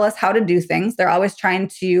tell us how to do things. They're always trying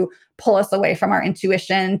to pull us away from our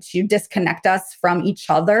intuition, to disconnect us from each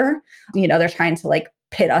other. They're trying to like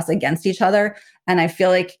pit us against each other. And I feel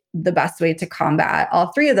like the best way to combat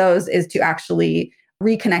all three of those is to actually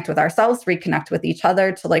reconnect with ourselves, reconnect with each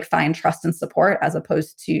other, to like find trust and support as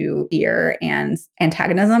opposed to fear and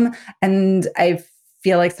antagonism. And I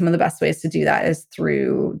feel like some of the best ways to do that is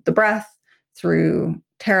through the breath, through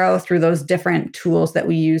tarot, through those different tools that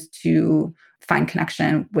we use to find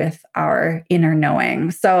connection with our inner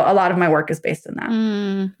knowing. So a lot of my work is based in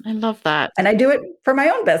that. I love that. And I do it for my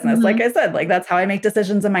own business. Like I said, like that's how I make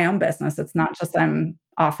decisions in my own business. It's not just I'm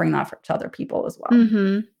offering that to other people as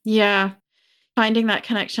well. Yeah. Finding that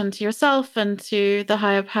connection to yourself and to the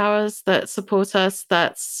higher powers that support us.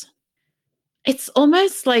 It's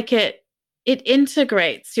almost like it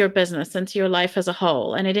integrates your business into your life as a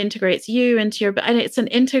whole, and it integrates you into and it's an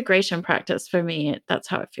integration practice for me. That's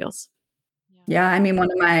how it feels. Yeah. I mean, one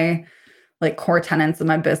of my like core tenets of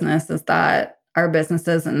my business is that our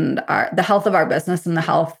businesses and the health of our business and the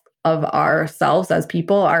health of ourselves as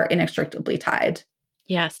people are inextricably tied.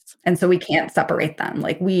 Yes. And so we can't separate them.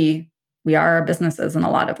 Like we are our businesses in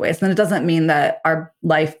a lot of ways. And it doesn't mean that our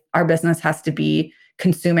business has to be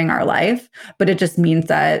consuming our life, but it just means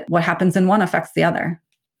that what happens in one affects the other.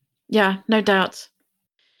 Yeah, no doubt.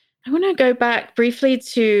 I want to go back briefly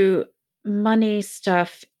to money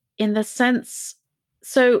stuff in the sense,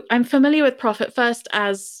 so I'm familiar with Profit First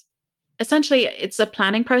as essentially it's a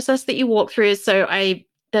planning process that you walk through. So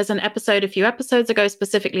there's an episode a few episodes ago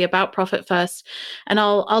specifically about Profit First, and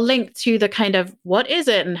I'll link to the kind of what is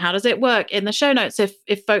it and how does it work in the show notes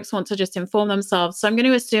if folks want to just inform themselves. So I'm going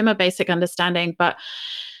to assume a basic understanding, but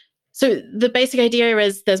so the basic idea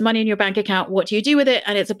is there's money in your bank account. What do you do with it?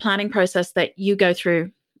 And it's a planning process that you go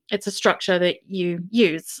through. It's a structure that you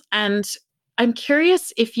use. And I'm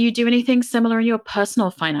curious if you do anything similar in your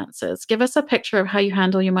personal finances. Give us a picture of how you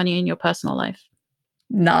handle your money in your personal life.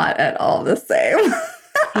 Not at all the same.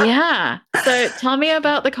 Yeah. So tell me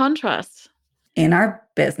about the contrast. In our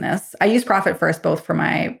business, I use Profit First both for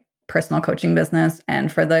my personal coaching business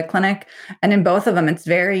and for the clinic. And in both of them, it's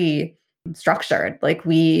very structured. Like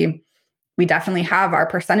we definitely have our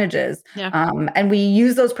percentages. Yeah. And we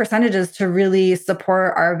use those percentages to really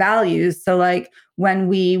support our values. So like when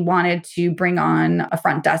we wanted to bring on a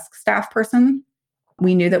front desk staff person,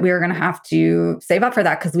 we knew that we were going to have to save up for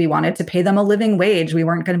that because we wanted to pay them a living wage. We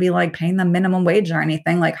weren't going to be like paying them minimum wage or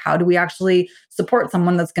anything. Like, how do we actually support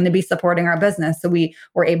someone that's going to be supporting our business? So we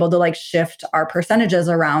were able to like shift our percentages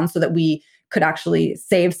around so that we could actually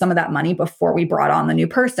save some of that money before we brought on the new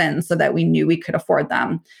person so that we knew we could afford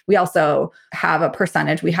them. We also have a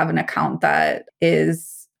percentage. We have an account that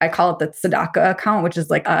is, I call it the tzedakah account, which is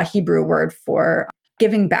like a Hebrew word for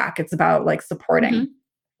giving back. It's about like supporting.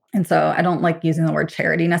 And so I don't like using the word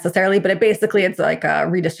charity necessarily, but it's like a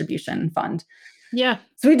redistribution fund. Yeah.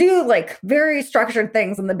 So we do like very structured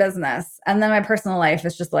things in the business. And then my personal life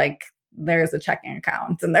is just like, there's a checking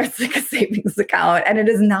account and there's like a savings account. And it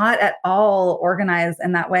is not at all organized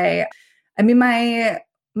in that way. I mean,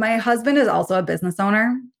 my husband is also a business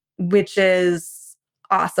owner, which is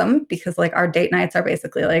awesome because like our date nights are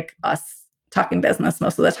basically like us talking business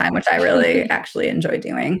most of the time, which I really actually enjoy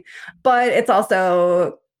doing. But it's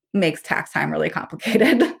also makes tax time really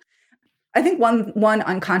complicated. I think one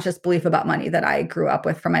unconscious belief about money that I grew up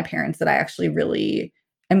with from my parents that I actually really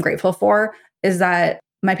am grateful for is that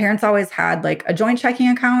my parents always had like a joint checking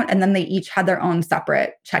account and then they each had their own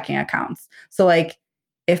separate checking accounts. So like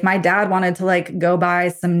if my dad wanted to like go buy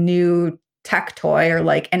some new tech toy or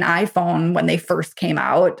like an iPhone when they first came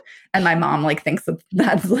out and my mom like thinks that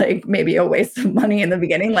that's like maybe a waste of money in the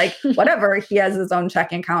beginning, like whatever, he has his own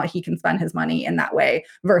checking account, he can spend his money in that way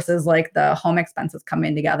versus like the home expenses come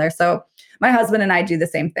in together. So my husband and I do the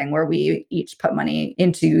same thing where we each put money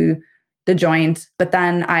into the joint, but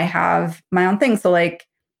then I have my own thing. So like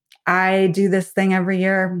I do this thing every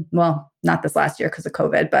year. Well, not this last year because of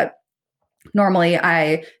COVID, but normally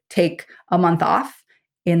I take a month off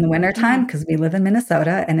in the wintertime because we live in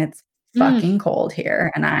Minnesota and it's fucking cold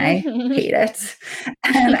here and I hate it.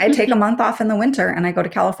 And I take a month off in the winter and I go to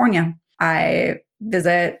California. I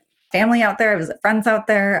visit family out there, I visit friends out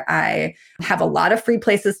there. I have a lot of free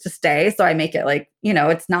places to stay. So I make it like,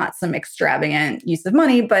 it's not some extravagant use of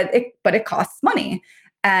money, but it costs money.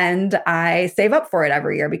 And I save up for it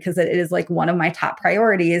every year because it is like one of my top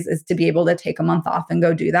priorities is to be able to take a month off and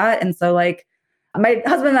go do that. And so like my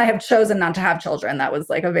husband and I have chosen not to have children. That was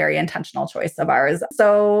like a very intentional choice of ours.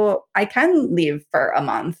 So I can leave for a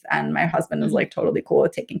month and my husband is like totally cool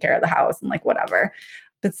with taking care of the house and like whatever.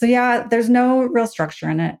 But so yeah, there's no real structure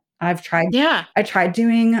in it. I tried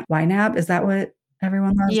doing YNAB. Is that what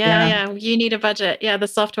everyone loves? Yeah. You need a budget. Yeah, the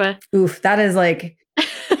software. Oof, that is like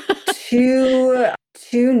too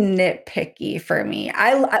nitpicky for me.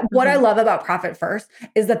 What I love about Profit First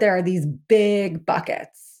is that there are these big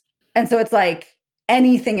buckets. And so it's like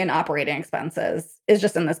anything in operating expenses is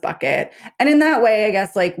just in this bucket. And in that way, I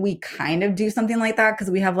guess like we kind of do something like that because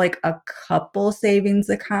we have like a couple savings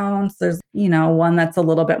accounts. There's, one that's a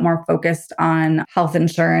little bit more focused on health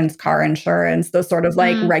insurance, car insurance, those sort of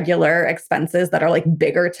like regular expenses that are like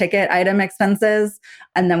bigger ticket item expenses.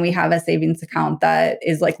 And then we have a savings account that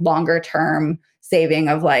is like longer term saving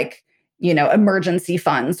of like, emergency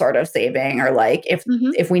fund sort of saving, or like if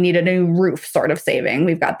we need a new roof sort of saving,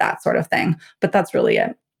 we've got that sort of thing. But that's really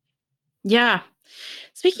it. Yeah.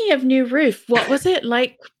 Speaking of new roof, what was it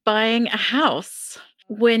like buying a house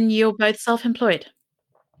when you're both self-employed?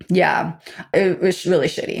 Yeah, it was really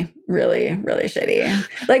shitty, really, really shitty.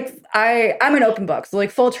 Like I'm an open book. So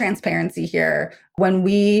like full transparency here. When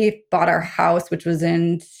we bought our house, which was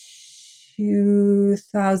in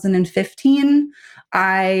 2015,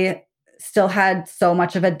 I still had so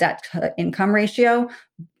much of a debt to income ratio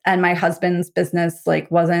and my husband's business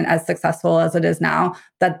like wasn't as successful as it is now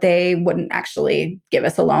that they wouldn't actually give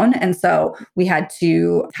us a loan. And so we had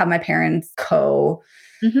to have my parents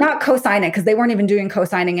not co-sign it because they weren't even doing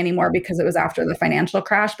co-signing anymore because it was after the financial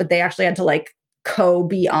crash, but they actually had to like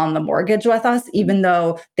be on the mortgage with us, even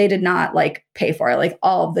though they did not like pay for it. Like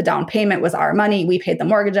all of the down payment was our money. We paid the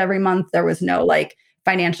mortgage every month. There was no like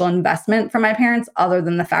financial investment from my parents other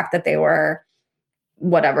than the fact that they were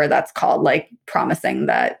whatever that's called, like promising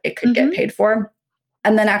that it could get paid for.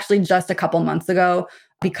 And then actually just a couple months ago,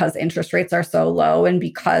 because interest rates are so low and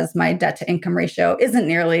because my debt to income ratio isn't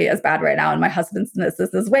nearly as bad right now and my husband's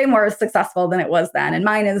business is way more successful than it was then, and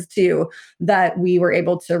mine is too, that we were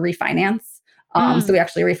able to refinance. So we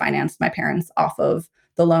actually refinanced my parents off of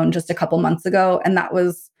the loan just a couple months ago. And that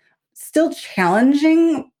was still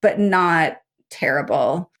challenging, but not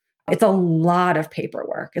terrible. It's a lot of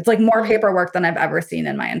paperwork. It's like more paperwork than I've ever seen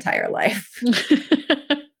in my entire life.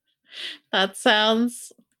 That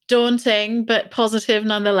sounds daunting, but positive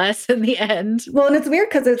nonetheless in the end. Well, and it's weird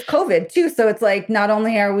because it's COVID too. So it's like, not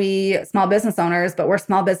only are we small business owners, but we're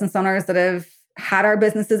small business owners that have had our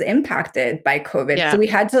businesses impacted by COVID. Yeah. So we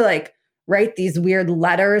had to like write these weird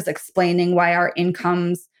letters explaining why our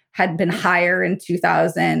incomes had been higher in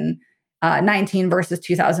 2019 versus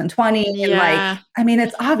 2020. Yeah. And like, I mean,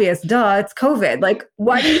 it's obvious, duh, it's COVID. Like,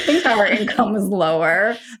 why do you think our income is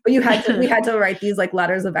lower? But we had to write these like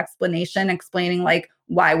letters of explanation explaining like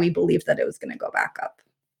why we believed that it was going to go back up.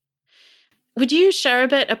 Would you share a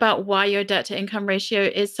bit about why your debt to income ratio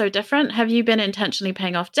is so different? Have you been intentionally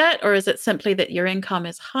paying off debt, or is it simply that your income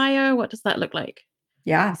is higher? What does that look like?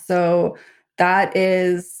 Yeah. So that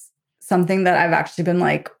is something that I've actually been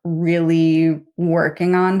like really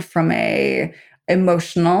working on from a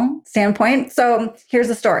emotional standpoint. So here's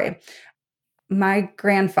the story. My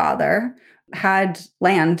grandfather had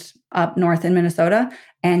land up north in Minnesota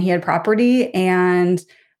and he had property, and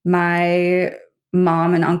my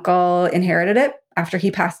mom and uncle inherited it after he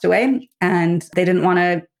passed away, and they didn't want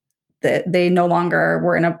to that they no longer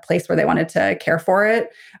were in a place where they wanted to care for it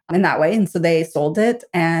in that way. And so they sold it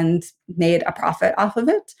and made a profit off of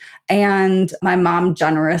it. And my mom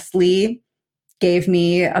generously gave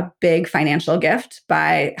me a big financial gift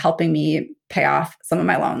by helping me pay off some of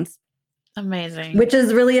my loans. Amazing. Which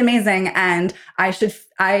is really amazing. And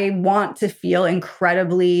I want to feel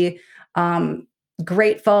incredibly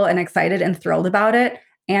grateful and excited and thrilled about it.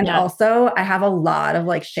 And also I have a lot of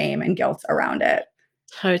like shame and guilt around it.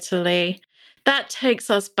 Totally. That takes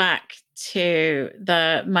us back to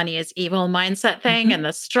the money is evil mindset thing and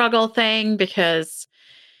the struggle thing, because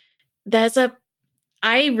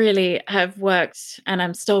I really have worked, and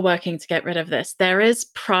I'm still working to get rid of this. There is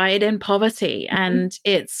pride in poverty, and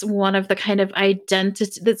it's one of the kind of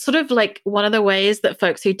identity that's sort of like one of the ways that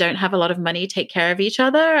folks who don't have a lot of money take care of each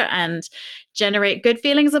other and generate good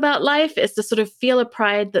feelings about life, is to sort of feel a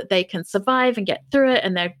pride that they can survive and get through it,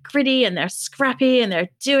 and they're gritty and they're scrappy and they're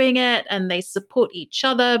doing it and they support each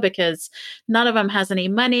other because none of them has any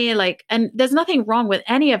money. Like, and there's nothing wrong with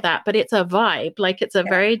any of that, but it's a vibe. Like, it's a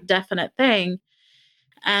very definite thing.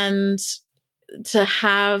 And to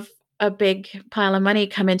have a big pile of money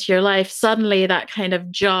come into your life, suddenly that kind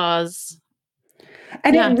of jars.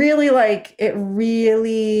 And it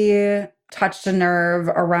really touched a nerve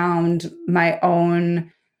around my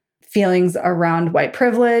own feelings around white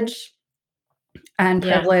privilege and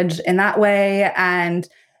privilege in that way. And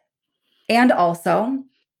also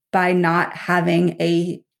by not having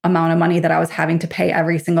a amount of money that I was having to pay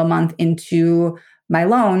every single month into my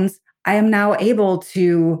loans, I am now able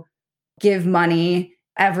to give money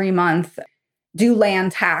every month, do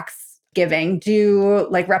land tax giving, do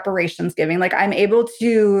like reparations giving. Like, I'm able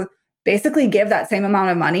to basically give that same amount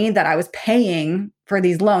of money that I was paying for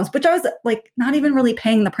these loans, which I was like not even really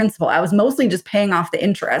paying the principal. I was mostly just paying off the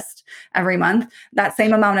interest every month. That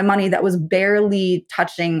same amount of money that was barely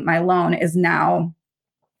touching my loan is now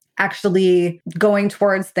actually going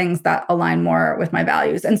towards things that align more with my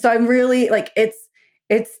values. And so I'm really like,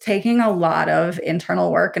 it's taking a lot of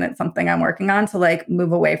internal work, and it's something I'm working on to like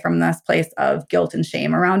move away from this place of guilt and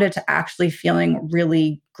shame around it to actually feeling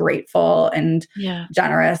really grateful and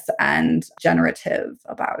generous and generative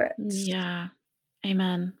about it. Yeah.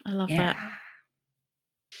 Amen. I love that.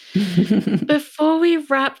 Before we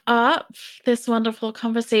wrap up this wonderful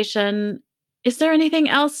conversation, is there anything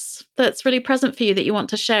else that's really present for you that you want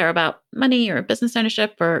to share about money or business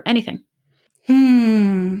ownership or anything?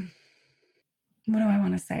 What do I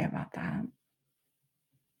want to say about that?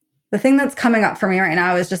 The thing that's coming up for me right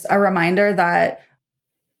now is just a reminder that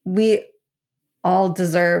we all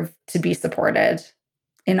deserve to be supported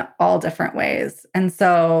in all different ways. And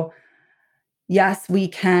so, yes, we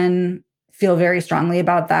can feel very strongly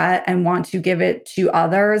about that and want to give it to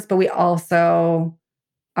others, but we also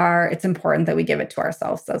it's important that we give it to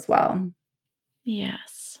ourselves as well.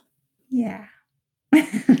 Yes. Yeah.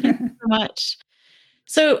 Thank you so much.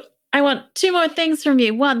 So I want 2 more things from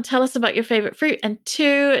you. 1, tell us about your favorite fruit. And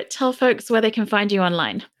 2, tell folks where they can find you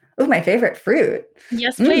online. Oh, my favorite fruit.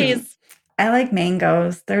 Yes, please. I like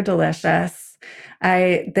mangoes. They're delicious.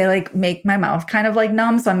 They like make my mouth kind of like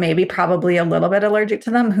numb. So I'm maybe probably a little bit allergic to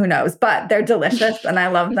them. Who knows? But they're delicious and I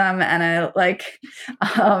love them. And I like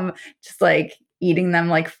just like eating them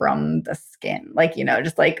like from the skin, like, you know,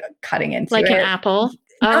 just like cutting into like it. Like an apple?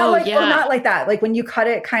 Not like that. Like when you cut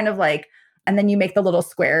it kind of like, and then you make the little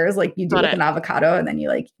squares like you do with an avocado, and then you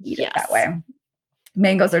like eat it that way.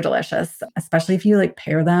 Mangoes are delicious, especially if you like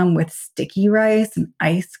pair them with sticky rice and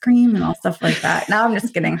ice cream and all stuff like that. Now I'm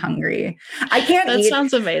just getting hungry. I can't eat. That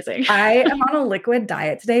sounds amazing. I am on a liquid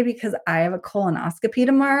diet today because I have a colonoscopy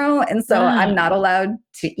tomorrow. And so I'm not allowed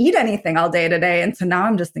to eat anything all day today. And so now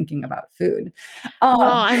I'm just thinking about food.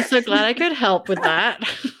 I'm so glad I could help with that.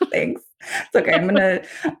 Thanks. It's okay. I'm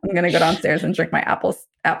gonna go downstairs and drink my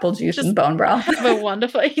apple juice and bone broth. Have a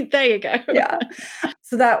wonderful. There you go. Yeah.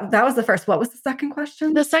 So that was the first. What was the second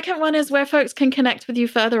question? The second one is where folks can connect with you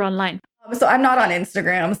further online. So I'm not on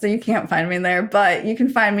Instagram, so you can't find me there, but you can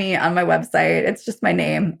find me on my website. It's just my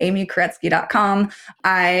name, amykoretsky.com.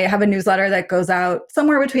 I have a newsletter that goes out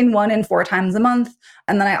somewhere between 1 and 4 times a month.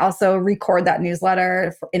 And then I also record that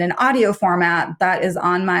newsletter in an audio format that is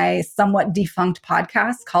on my somewhat defunct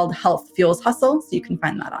podcast called Health Fuels Hustle. So you can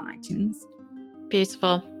find that on iTunes.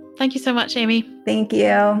 Beautiful. Thank you so much, Amy. Thank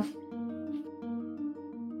you.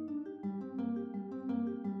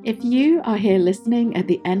 If you are here listening at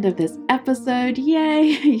the end of this episode, yay,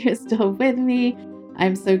 you're still with me.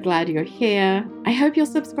 I'm so glad you're here. I hope you'll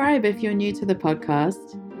subscribe if you're new to the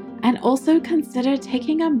podcast. And also consider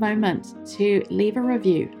taking a moment to leave a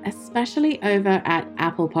review, especially over at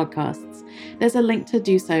Apple Podcasts. There's a link to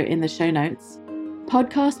do so in the show notes.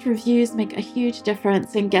 Podcast reviews make a huge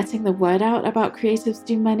difference in getting the word out about Creatives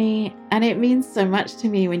Do Money, and it means so much to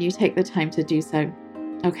me when you take the time to do so.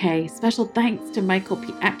 Okay, special thanks to Michael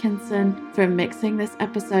P. Atkinson for mixing this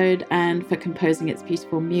episode and for composing its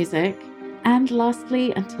beautiful music. And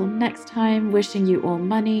lastly, until next time, wishing you all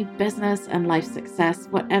money, business, and life success,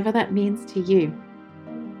 whatever that means to you.